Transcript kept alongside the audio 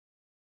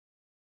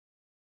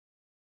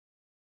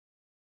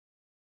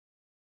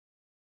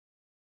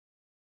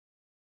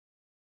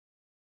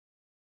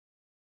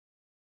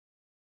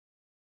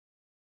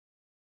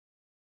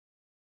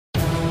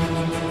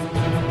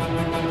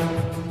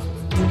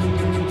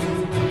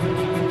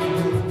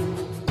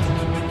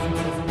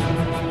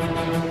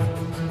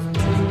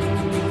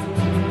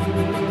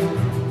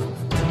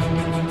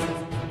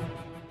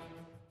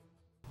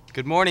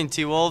Good morning,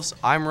 T-Wolves.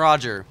 I'm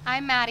Roger.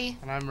 I'm Maddie.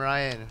 And I'm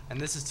Ryan.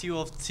 And this is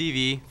T-Wolf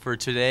TV for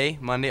today,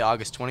 Monday,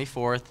 August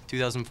 24th,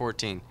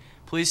 2014.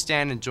 Please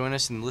stand and join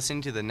us in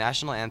listening to the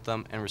national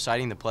anthem and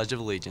reciting the Pledge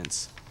of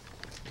Allegiance.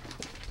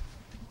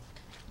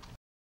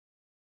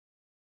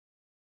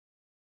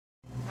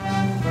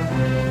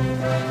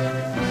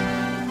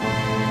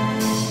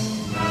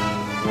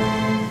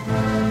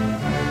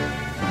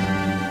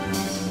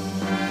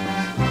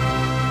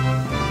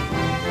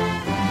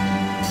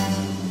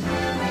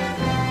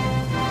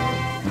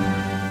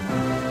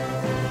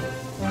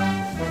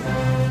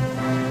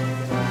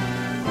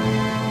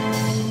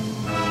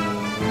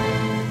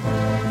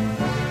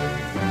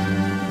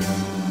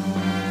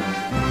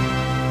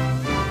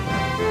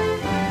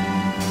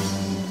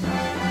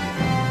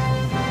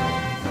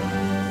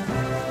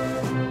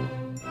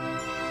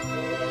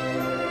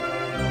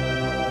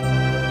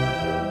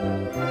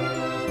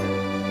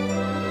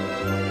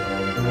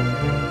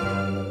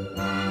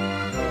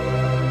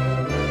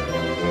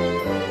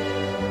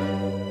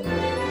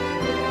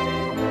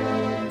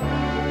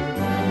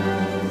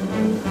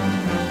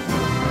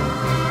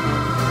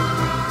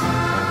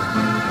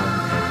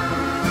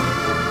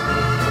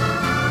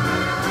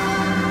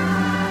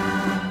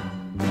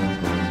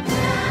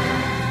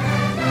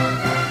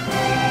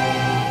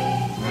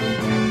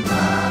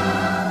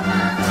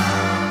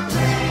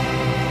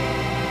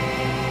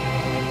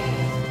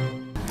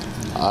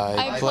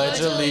 I pledge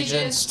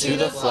allegiance to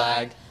the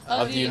flag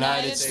of the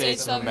United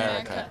States of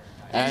America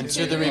and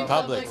to the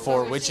republic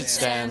for which it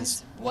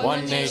stands,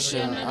 one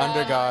nation,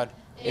 under God,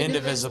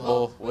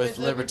 indivisible, with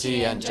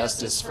liberty and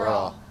justice for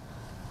all.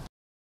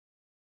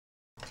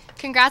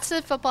 Congrats to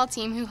the football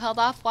team who held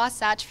off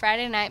Wasatch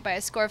Friday night by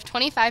a score of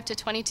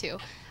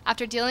 25-22.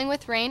 After dealing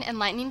with rain and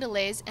lightning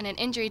delays and an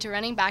injury to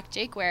running back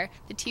Jake Ware,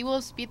 the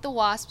T-Wolves beat the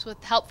Wasps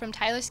with help from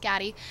Tyler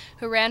Scatty,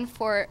 who ran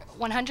for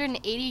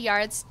 180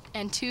 yards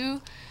and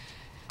 2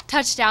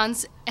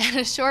 touchdowns and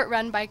a short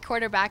run by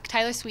quarterback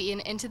Tyler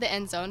Sweeten into the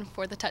end zone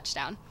for the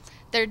touchdown.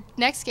 Their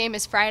next game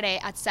is Friday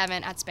at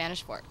 7 at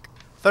Spanish Fork.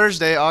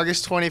 Thursday,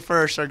 August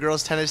 21st, our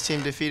girls tennis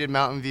team defeated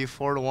Mountain View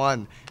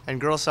 4-1, and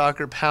girls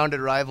soccer pounded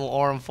rival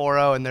Orem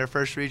 4-0 in their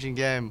first region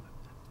game.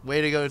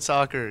 Way to go,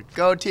 soccer.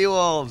 Go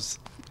T-Wolves!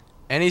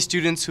 Any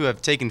students who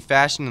have taken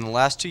fashion in the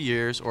last 2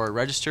 years or are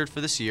registered for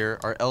this year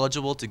are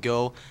eligible to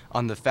go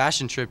on the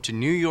fashion trip to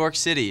New York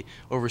City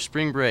over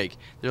spring break.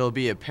 There will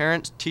be a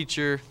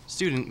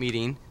parent-teacher-student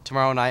meeting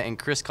tomorrow night in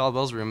Chris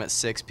Caldwell's room at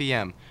 6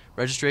 p.m.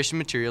 Registration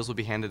materials will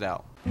be handed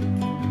out.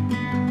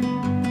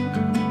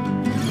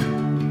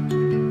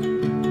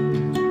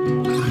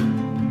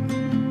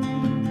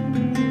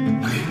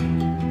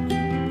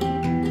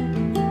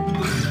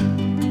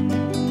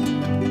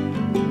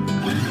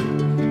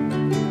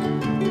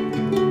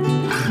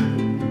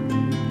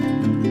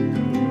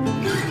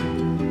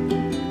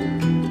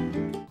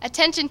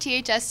 Attention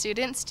THS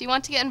students, do you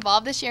want to get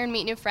involved this year and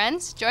meet new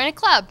friends? Join a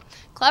club.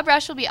 Club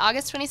Rush will be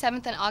August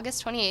 27th and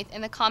August 28th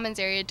in the Commons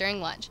area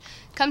during lunch.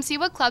 Come see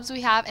what clubs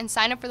we have and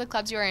sign up for the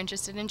clubs you are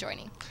interested in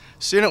joining.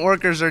 Student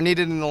workers are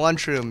needed in the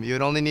lunchroom. You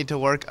would only need to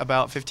work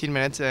about 15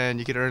 minutes and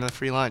you could earn a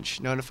free lunch.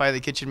 Notify the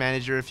kitchen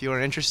manager if you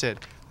are interested.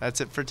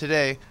 That's it for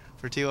today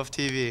for T-Wolf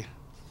TV.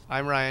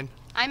 I'm Ryan.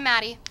 I'm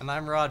Maddie. And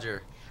I'm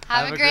Roger.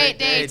 Have a great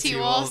day,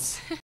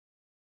 T-Wolves.